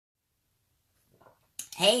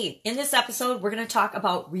Hey, in this episode, we're going to talk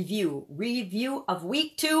about review of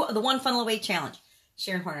week 2 of the One Funnel Away Challenge.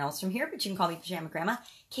 Sharon Hornell here, but you can call me Pajama Grandma. In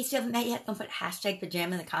case you haven't met yet, don't put hashtag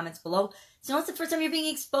pajama in the comments below. So it's the first time you're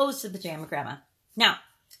being exposed to Pajama Grandma. Now,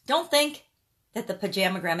 don't think that the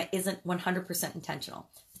Pajama Grandma isn't 100% intentional.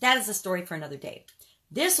 That is a story for another day.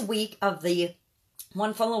 This week of the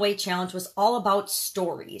One Funnel Away Challenge was all about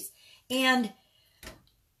stories. And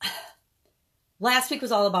last week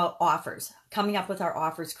was all about offers, coming up with our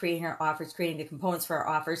offers, creating the components for our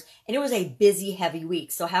offers. And it was a busy, heavy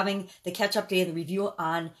week. So having the catch-up day and the review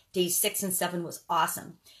on days 6 and 7 was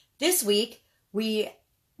awesome. This week, we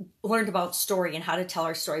learned about story and how to tell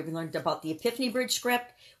our story. We learned about the Epiphany Bridge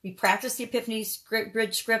script. We practiced the Epiphany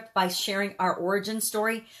Bridge script by sharing our origin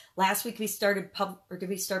story. Last week, we started, or did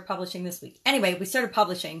we start publishing this week? Anyway, we started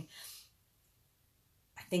publishing,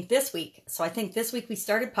 I think this week. So I think this week we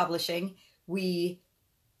started publishing. We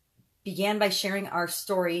began by sharing our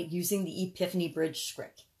story using the Epiphany Bridge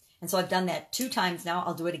script. And so I've done that 2 times now.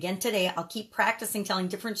 I'll do it again today. I'll keep practicing telling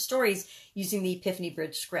different stories using the Epiphany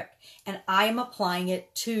Bridge script. And I am applying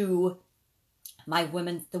it to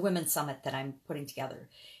the Women's Summit that I'm putting together.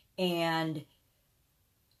 And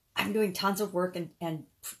I'm doing tons of work and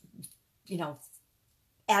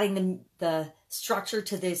adding the structure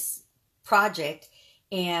to this project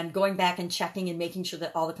and going back and checking and making sure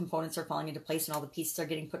that all the components are falling into place and all the pieces are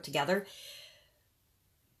getting put together.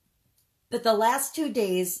 But the last 2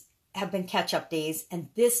 days have been catch-up days, and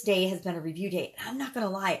this day has been a review day. And I'm not going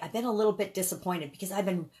to lie, I've been a little bit disappointed because I've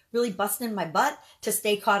been really busting in my butt to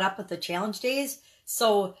stay caught up with the challenge days.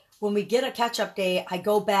 So when we get a catch-up day, I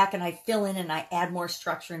go back and I fill in and I add more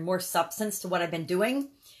structure and more substance to what I've been doing.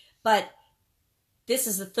 But this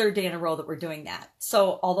is the 3rd day in a row that we're doing that.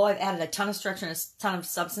 So although I've added a ton of structure and a ton of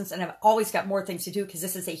substance, and I've always got more things to do because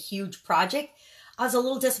this is a huge project, I was a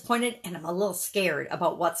little disappointed and I'm a little scared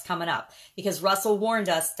about what's coming up because Russell warned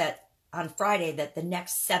us that on Friday that the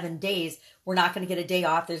next 7 days, we're not going to get a day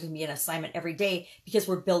off. There's going to be an assignment every day because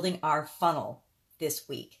we're building our funnel this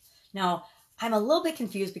week. Now, I'm a little bit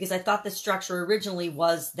confused because I thought the structure originally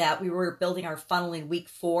was that we were building our funnel in week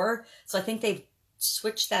 4. So I think they've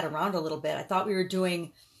switched that around a little bit. I thought we were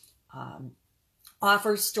doing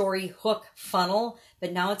offer, story, hook, funnel,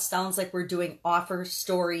 but now it sounds like we're doing offer,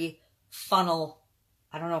 story, funnel.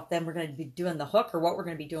 I don't know if then we're going to be doing the hook or what we're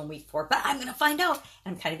going to be doing week 4, but I'm going to find out.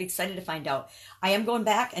 I'm kind of excited to find out. I am going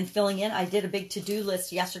back and filling in. I did a big to-do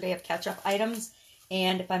list yesterday of catch-up items,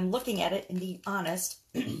 and if I'm looking at it and being honest,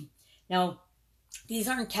 now these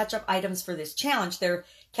aren't catch-up items for this challenge. They're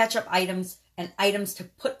catch-up items and items to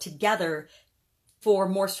put together for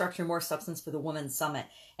more structure, more substance for the Women's Summit.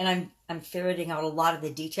 And I'm ferreting out a lot of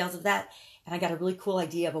the details of that. And I got a really cool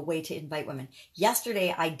idea of a way to invite women.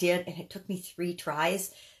 Yesterday I did, and it took me 3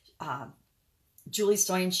 tries. Julie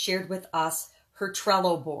Stoyan shared with us her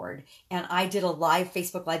Trello board. And I did a live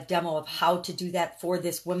Facebook Live demo of how to do that for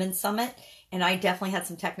this Women's Summit. And I definitely had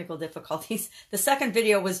some technical difficulties. The second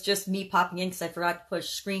video was just me popping in because I forgot to push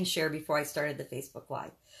screen share before I started the Facebook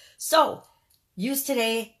Live. So use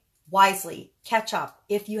today wisely. Catch up.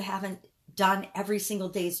 If you haven't done every single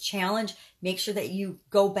day's challenge, make sure that you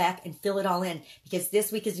go back and fill it all in because this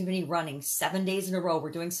week is going to be running 7 days in a row.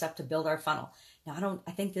 We're doing stuff to build our funnel. Now,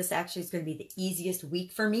 I think this actually is going to be the easiest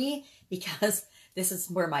week for me because this is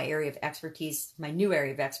where my area of expertise, my new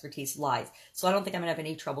area of expertise lies. So I don't think I'm going to have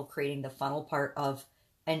any trouble creating the funnel part of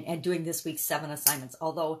and doing this week's 7 assignments.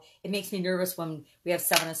 Although it makes me nervous when we have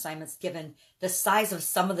 7 assignments given the size of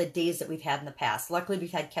some of the days that we've had in the past. Luckily,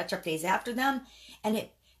 we've had catch-up days after them, and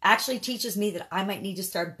it actually teaches me that I might need to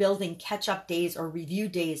start building catch-up days or review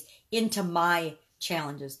days into my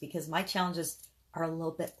challenges because my challenges are a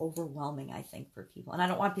little bit overwhelming, I think, for people. And I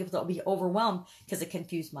don't want people to be overwhelmed because a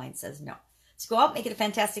confused mind says no. So go out, make it a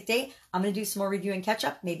fantastic day. I'm going to do some more review and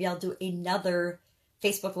catch-up. Maybe I'll do another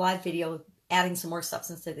Facebook Live video adding some more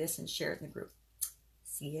substance to this and share it in the group.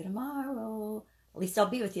 See you tomorrow. At least I'll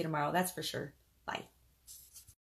be with you tomorrow, that's for sure. Bye.